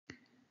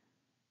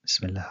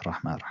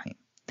Bismillahirrahmanirrahim.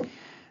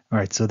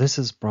 Alright, so this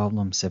is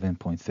problem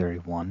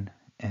 7.31,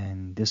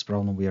 and this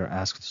problem we are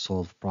asked to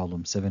solve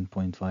problem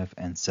 7.5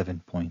 and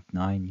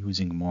 7.9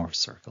 using Mohr's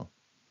circle.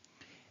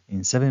 In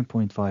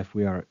 7.5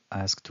 we are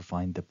asked to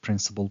find the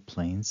principal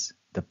planes,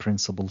 the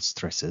principal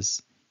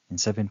stresses. In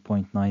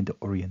 7.9 the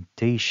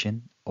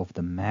orientation of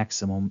the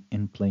maximum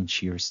in-plane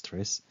shear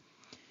stress,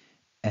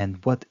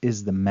 and what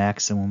is the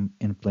maximum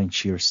in-plane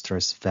shear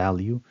stress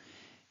value,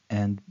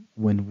 and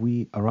when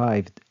we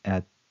arrived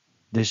at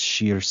this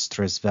shear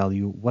stress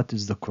value, what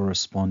is the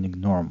corresponding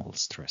normal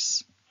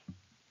stress?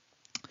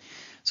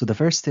 So the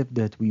first step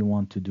that we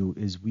want to do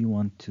is we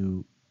want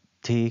to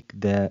take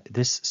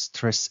this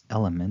stress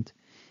element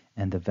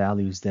and the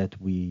values that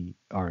we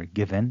are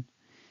given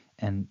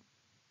and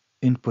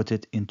input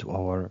it into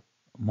our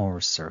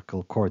Mohr's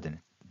circle coordinate.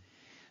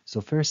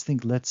 So first thing,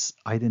 let's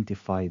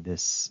identify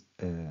this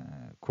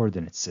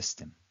coordinate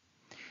system.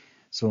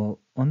 So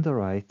on the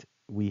right,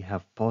 we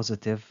have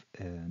positive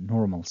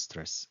normal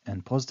stress,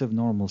 and positive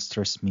normal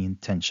stress mean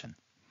tension.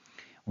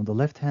 On the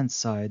left hand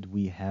side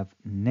we have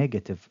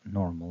negative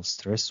normal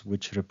stress,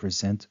 which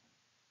represent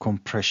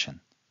compression.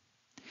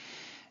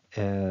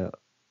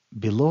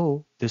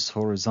 Below this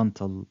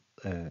horizontal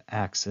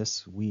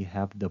axis we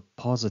have the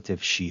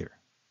positive shear,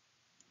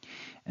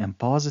 and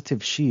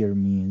positive shear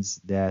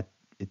means that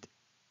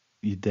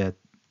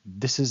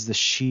this is the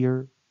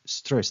shear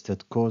stress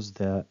that causes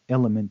the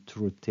element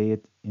to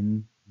rotate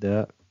in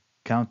the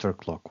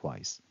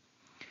counterclockwise.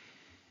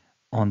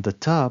 On the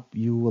top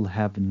you will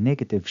have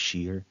negative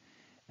shear,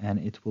 and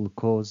it will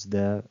cause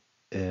the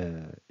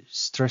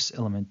stress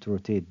element to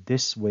rotate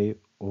this way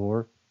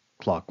or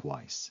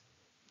clockwise.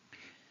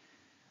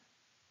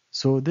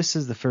 So this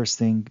is the first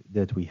thing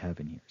that we have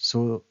in here.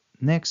 So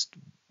next,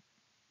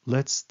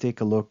 let's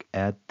take a look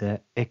at the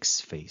X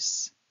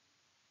face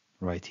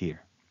right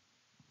here.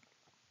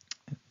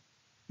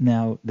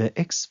 Now the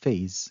X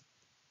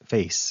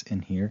face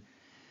in here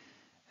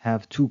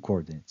have two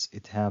coordinates.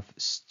 It have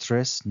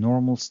stress,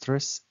 normal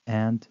stress,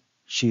 and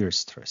shear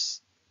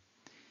stress.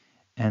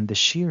 And the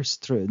shear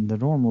stress, the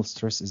normal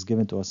stress is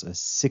given to us as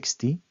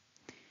 60,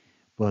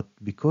 but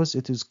because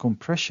it is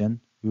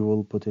compression, we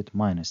will put it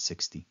minus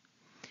 60.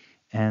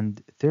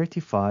 And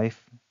 35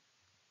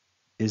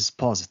 is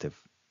positive.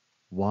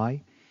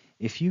 Why?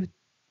 If you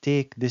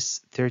take this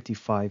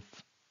 35,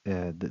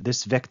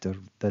 this vector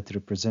that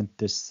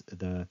represents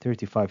the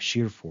 35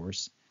 shear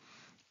force,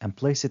 and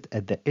place it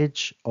at the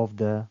edge of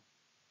the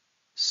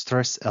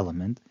stress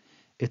element,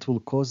 it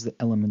will cause the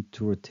element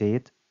to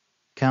rotate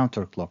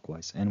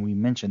counterclockwise, and we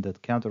mentioned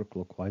that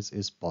counterclockwise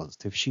is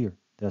positive shear.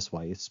 That's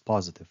why it's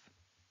positive.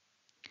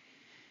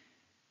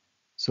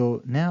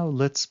 So now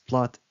let's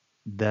plot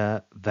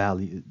the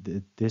value,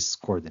 this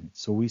coordinate.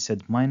 So we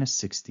said minus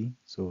 60,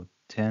 so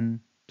 10,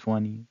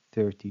 20,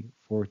 30,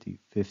 40,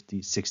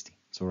 50, 60.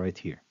 So right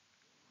here.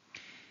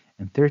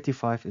 And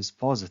 35 is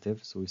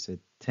positive, so we said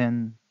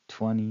 10,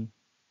 20,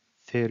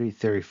 30,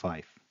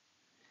 35.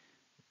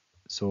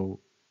 So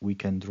we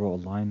can draw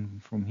a line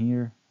from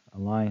here, a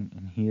line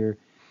in here,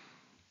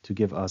 to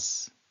give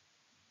us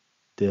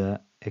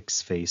the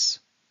X face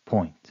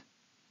point.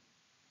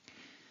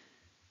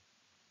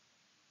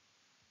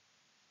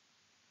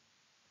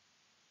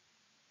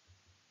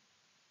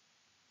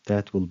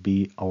 That will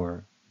be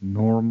our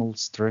normal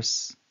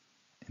stress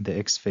in the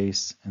X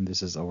face, and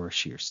this is our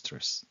shear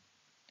stress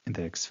in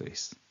the X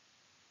face.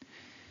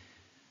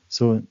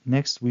 So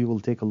next we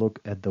will take a look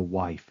at the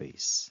Y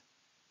face.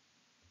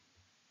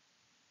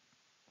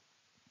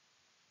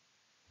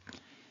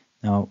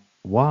 Now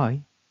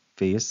Y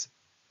face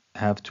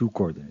have two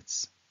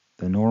coordinates,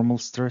 the normal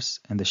stress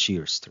and the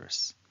shear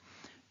stress.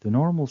 The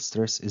normal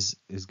stress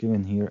is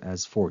given here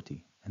as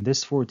 40, and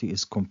this 40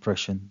 is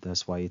compression,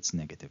 that's why it's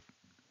negative.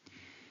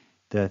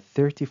 The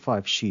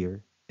 35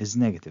 shear is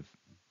negative.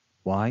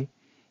 Why?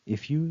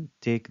 If you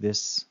take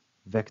this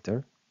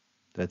vector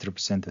that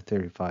represents the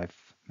 35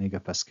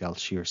 megapascal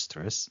shear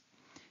stress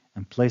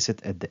and place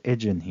it at the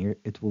edge in here,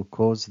 it will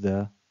cause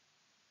the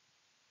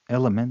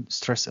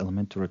stress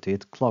element to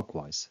rotate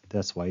clockwise.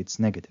 That's why it's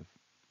negative.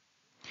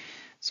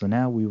 So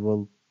now we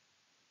will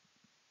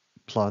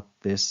plot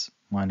this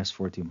minus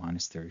 40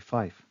 minus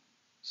 35.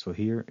 So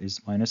here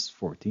is minus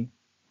 40,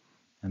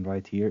 and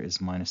right here is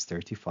minus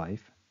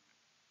 35.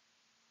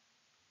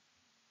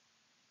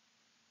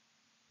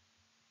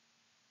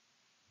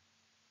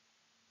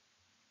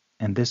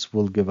 And this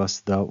will give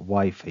us the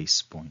Y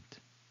face point,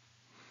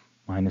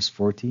 minus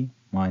 40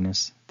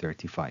 minus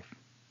 35.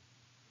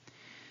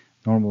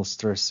 Normal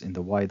stress in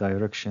the Y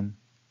direction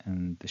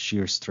and the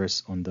shear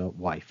stress on the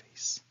Y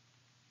face.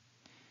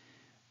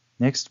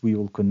 Next, we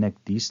will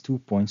connect these 2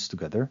 points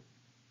together.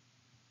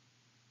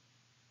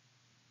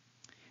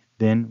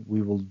 Then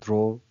we will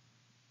draw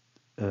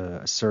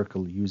a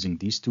circle using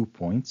these 2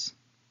 points.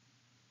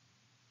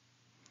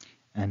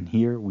 And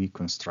here we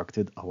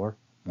constructed our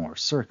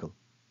Mohr's circle.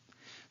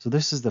 So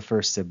this is the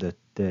first step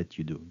that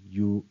you do.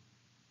 You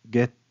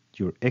get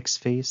your X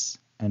face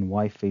and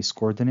Y face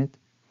coordinate,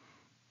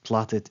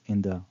 plot it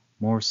in the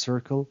Mohr's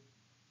circle,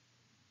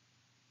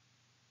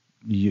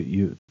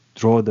 you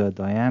draw the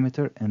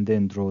diameter and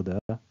then draw the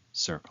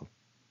circle.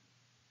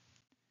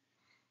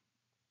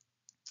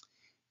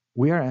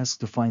 We are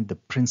asked to find the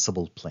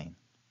principal plane.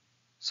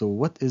 So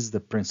what is the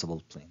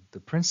principal plane? The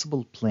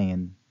principal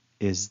plane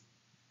is,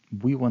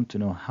 we want to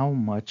know how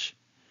much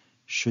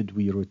should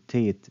we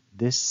rotate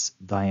this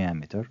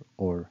diameter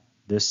or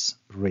this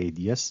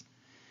radius,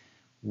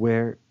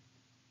 where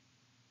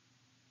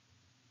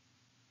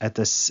at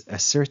a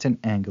certain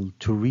angle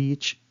to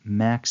reach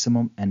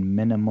maximum and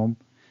minimum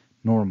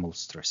normal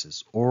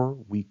stresses, or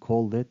we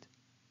call it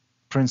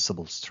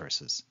principal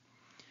stresses.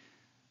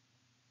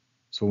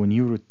 So when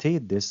you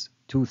rotate this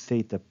 2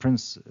 theta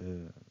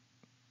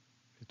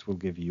it will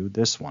give you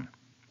this one.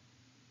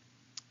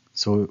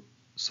 So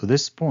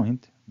this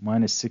point,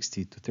 minus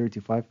 60 to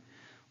 35,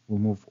 will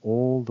move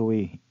all the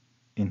way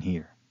in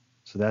here.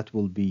 So that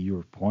will be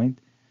your point,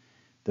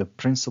 the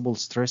principal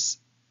stress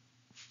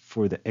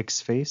for the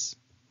X face.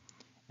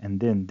 And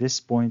then this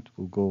point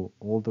will go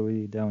all the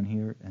way down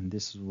here, and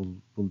this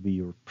will be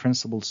your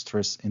principal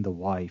stress in the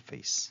Y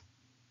face.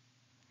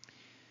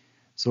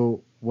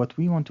 So what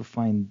we want to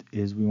find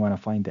is, we want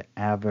to find the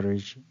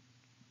average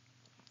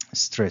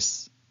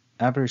stress.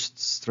 Average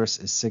stress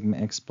is sigma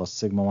x plus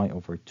sigma y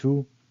over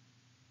 2.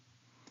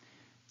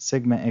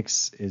 Sigma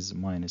x is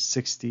minus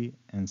 60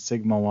 and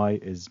sigma y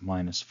is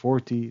minus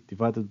 40.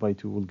 Divided by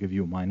 2 will give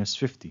you minus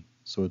 50.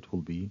 So it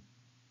will be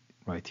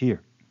right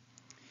here.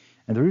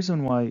 And the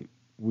reason why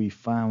we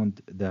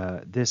found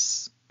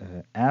this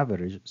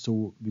average,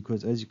 so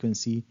because as you can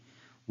see,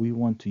 we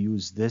want to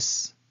use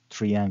this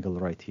triangle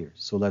right here.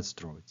 So let's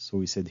draw it. So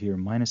we said here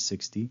minus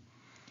 60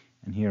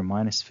 and here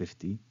minus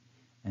 50.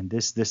 And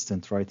this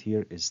distance right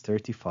here is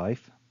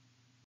 35.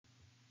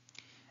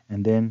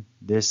 And then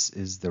this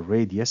is the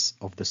radius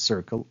of the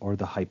circle, or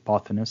the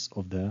hypotenuse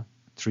of the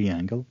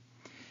triangle.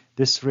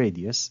 This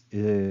radius,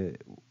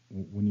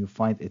 when you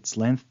find its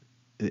length,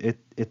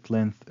 its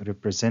length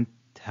represents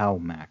tau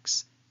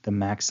max, the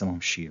maximum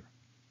shear.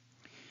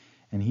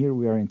 And here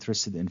we are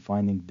interested in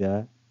finding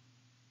the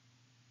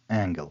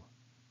angle,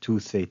 2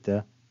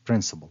 theta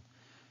principal.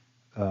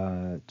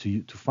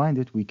 To find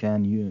it, we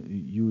can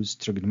use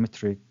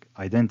trigonometric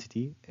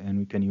identity, and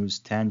we can use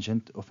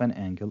tangent of an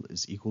angle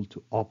is equal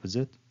to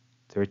opposite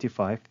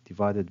 35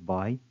 divided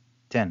by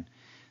 10.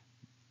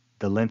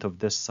 The length of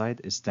this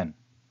side is 10.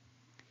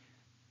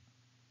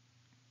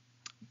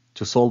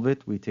 To solve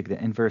it, we take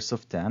the inverse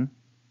of 10,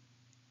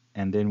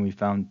 and then we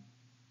found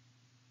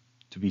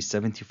to be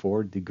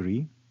 74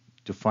 degree.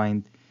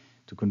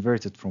 To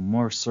convert it from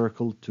Mohr's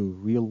circle to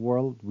real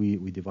world, we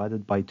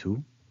divided by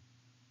 2.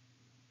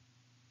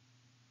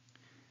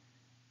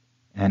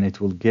 And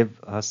it will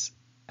give us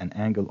an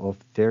angle of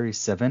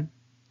 37.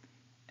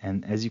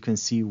 And as you can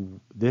see,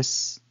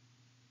 this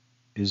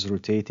is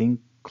rotating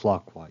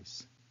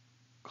clockwise.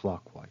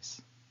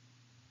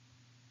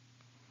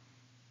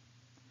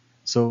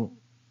 So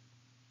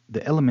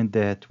the element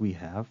that we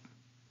have,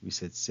 we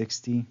said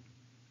 60,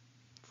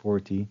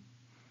 40.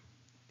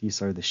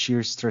 These are the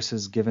shear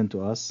stresses given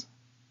to us.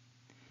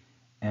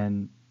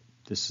 And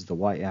this is the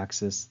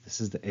y-axis,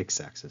 this is the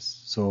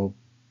x-axis. So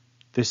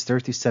this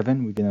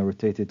 37, we're going to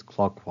rotate it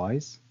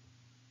clockwise.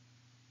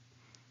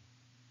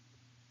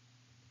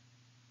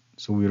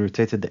 So we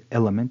rotated the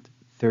element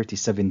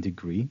 37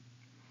 degree.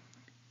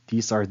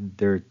 These are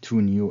their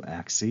 2 new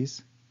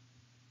axes.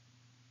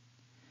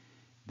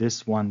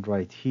 This one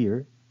right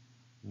here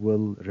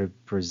will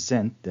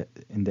represent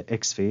in the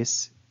x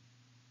face,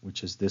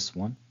 which is this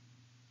one,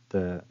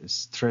 the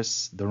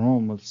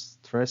normal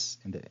stress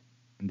in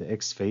the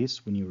x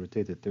face when you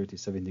rotate it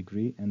 37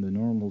 degree, and the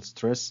normal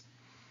stress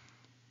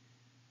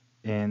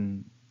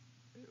in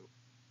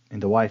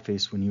the y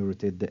face when you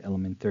rotate the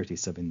element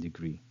 37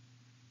 degree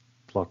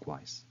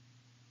clockwise.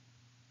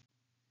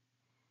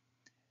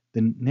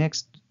 Then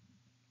next,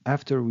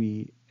 after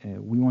we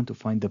want to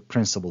find the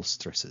principal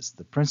stresses.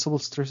 The principal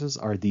stresses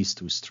are these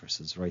 2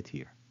 stresses right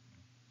here.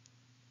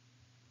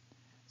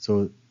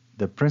 So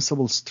the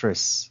principal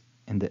stress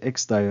in the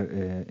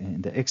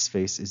x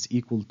face is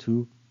equal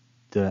to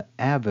the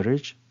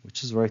average,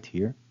 which is right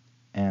here,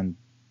 and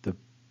the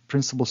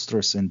principal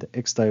stress in the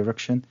x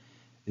direction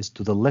is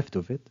to the left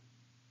of it,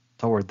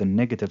 toward the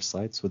negative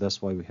side. So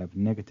that's why we have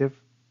negative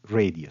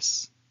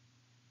radius,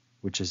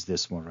 which is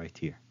this one right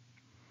here.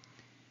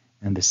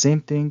 And the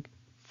same thing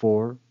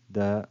for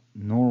the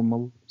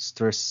normal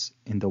stress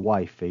in the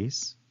y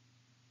face.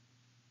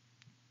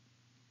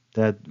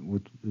 It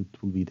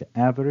will be the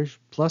average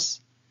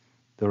plus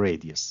the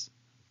radius.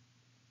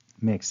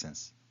 Makes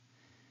sense.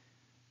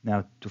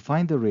 Now to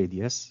find the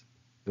radius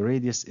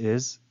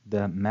is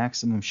the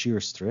maximum shear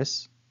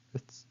stress.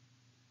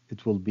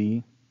 It will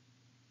be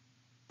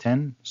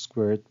 10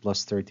 squared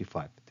plus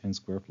 35. 10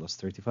 squared plus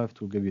 35,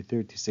 it will give you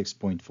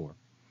 36.4.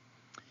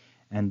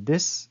 And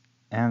this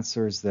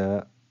answers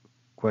the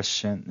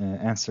question,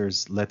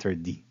 answers letter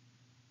D.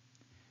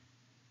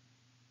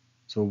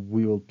 So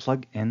we will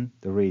plug in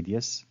the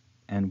radius,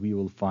 and we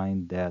will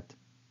find that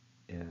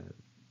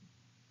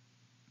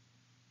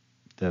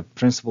the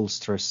principal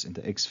stress in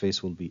the x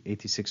face will be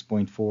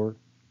 86.4,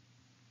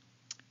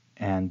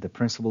 and the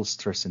principal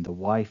stress in the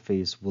Y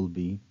phase will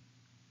be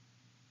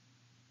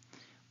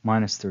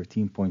minus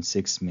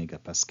 13.6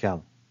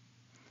 megapascal.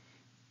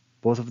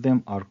 Both of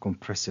them are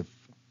compressive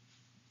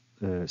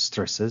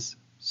stresses,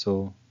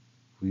 so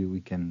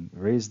we can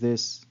erase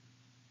this,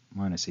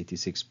 minus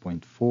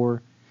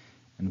 86.4,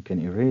 and we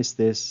can erase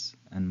this,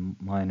 and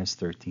minus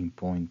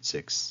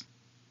 13.6.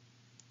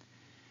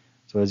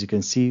 So as you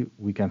can see,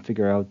 we can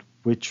figure out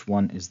which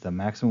one is the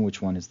maximum,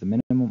 which one is the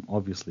minimum.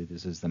 Obviously,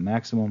 this is the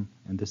maximum,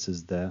 and this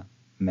is the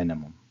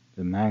minimum.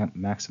 The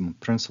maximum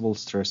principal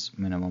stress,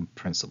 minimum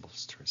principal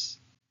stress.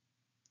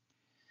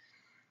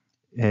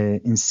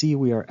 In C,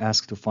 we are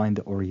asked to find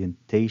the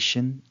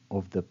orientation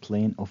of the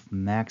plane of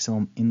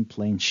maximum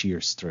in-plane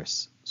shear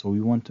stress. So we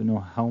want to know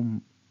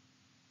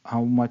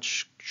how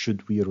much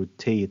should we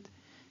rotate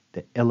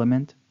the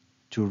element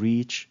to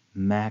reach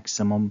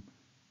maximum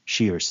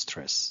shear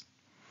stress.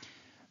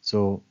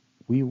 So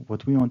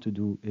what we want to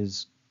do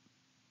is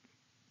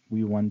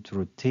we want to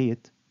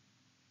rotate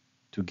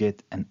to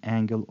get an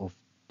angle of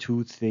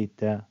 2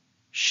 theta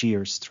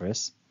shear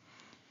stress,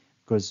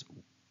 because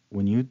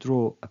when you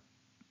draw a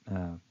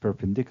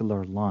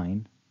perpendicular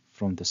line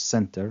from the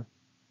center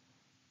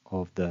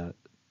of the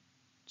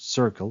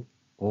circle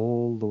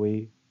all the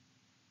way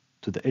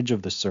to the edge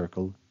of the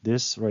circle,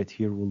 this right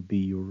here will be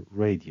your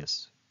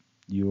radius,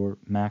 your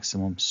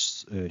maximum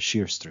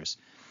shear stress,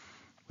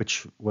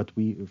 which what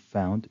we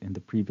found in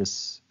the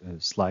previous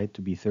slide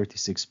to be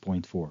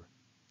 36.4.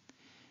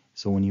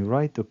 So when you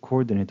write the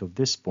coordinate of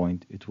this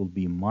point, it will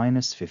be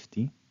minus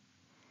 50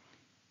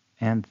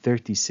 and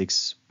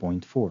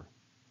 36.4.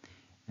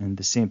 And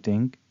the same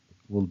thing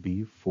will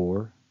be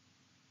for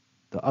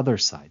the other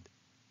side.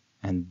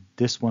 And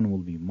this one will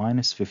be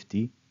minus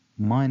 50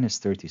 minus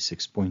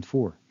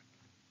 36.4.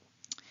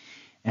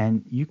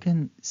 And you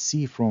can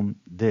see from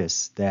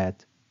this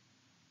that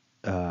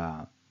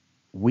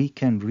we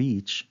can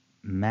reach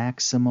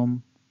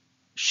maximum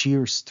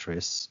shear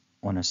stress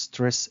on a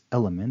stress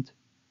element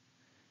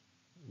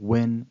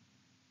when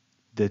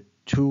the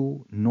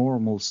two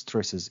normal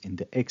stresses in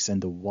the X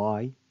and the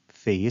Y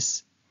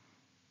phase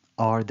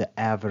are the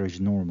average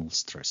normal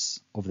stress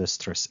of the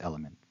stress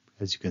element.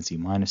 As you can see,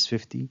 minus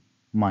 50,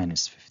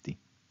 minus 50.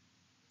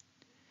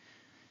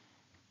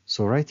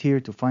 So right here,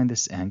 to find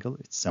this angle,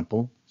 it's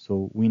simple.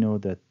 So we know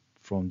that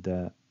from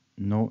the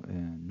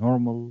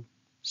normal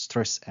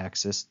stress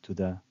axis to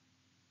the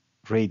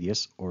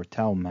radius, or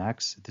tau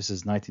max, this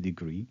is 90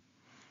 degree.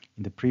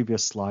 In the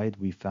previous slide,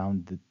 we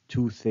found the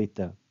 2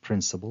 theta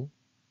principle.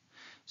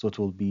 So it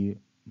will be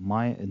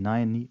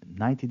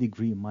 90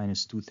 degree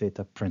minus 2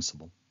 theta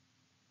principle.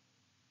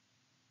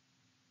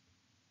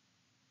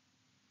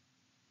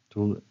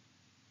 To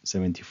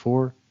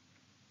 74.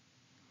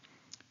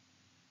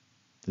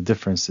 The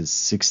difference is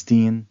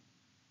 16.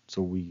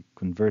 So we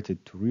convert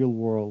it to real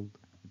world.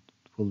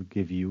 It will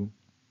give you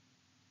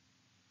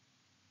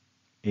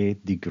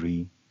 8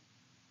 degree.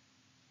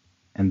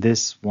 And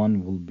this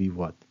one will be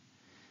what?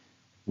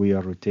 We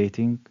are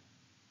rotating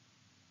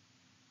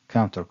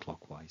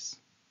counterclockwise.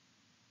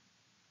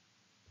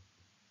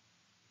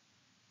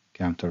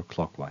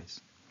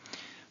 Counterclockwise.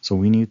 So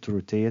we need to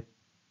rotate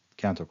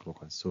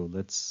counterclockwise. So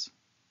let's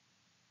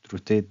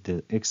rotate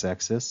the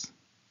x-axis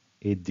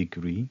 8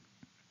 degree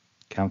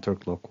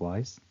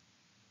counterclockwise.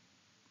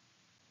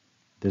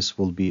 This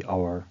will be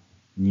our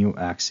new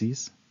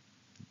axis.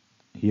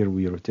 Here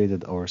we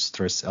rotated our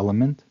stress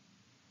element.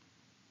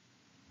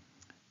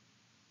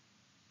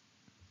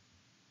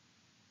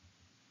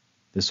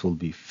 This will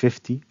be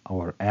 50,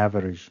 our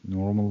average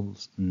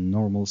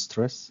normal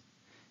stress,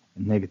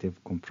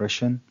 negative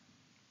compression.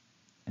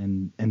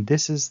 And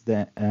this is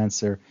the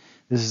answer.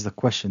 This is the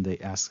question they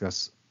ask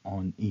us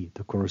on E,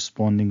 the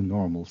corresponding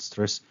normal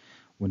stress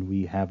when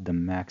we have the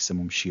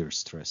maximum shear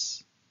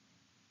stress.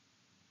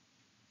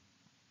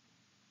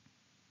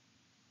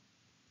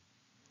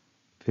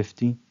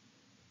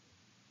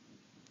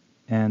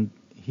 And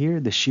here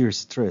the shear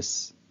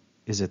stress,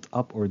 is it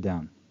up or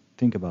down?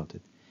 Think about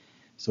it.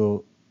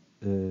 So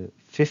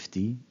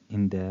 50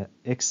 in the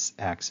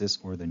x-axis,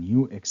 or the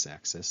new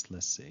x-axis,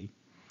 let's say,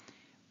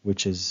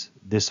 which is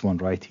this one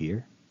right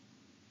here,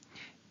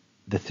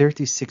 the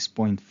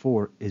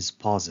 36.4 is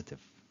positive.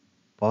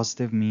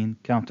 Positive mean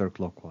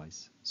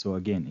counterclockwise. So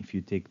again, if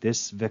you take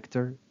this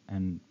vector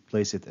and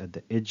place it at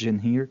the edge in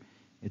here,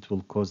 it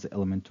will cause the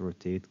element to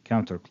rotate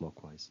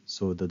counterclockwise.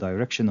 So the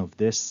direction of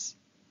this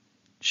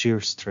shear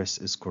stress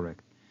is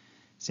correct.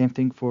 Same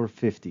thing for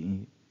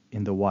 50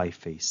 in the Y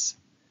face.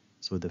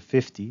 So the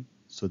 50,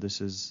 so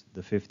this is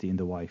the 50 in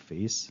the Y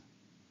face,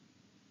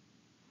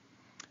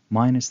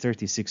 minus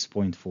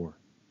 36.4.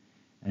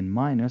 And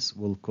minus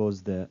will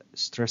cause the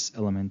stress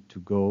element to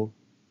go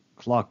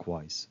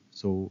clockwise.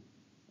 So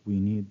we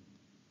need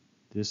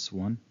this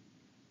one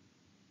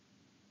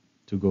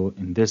to go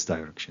in this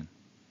direction,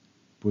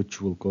 which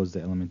will cause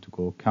the element to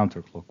go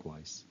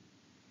counterclockwise.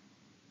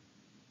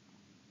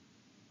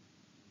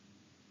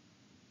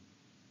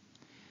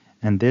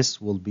 And this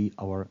will be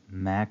our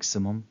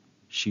maximum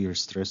shear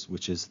stress,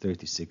 which is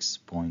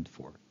 36.4.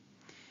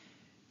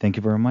 Thank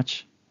you very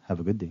much. Have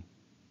a good day.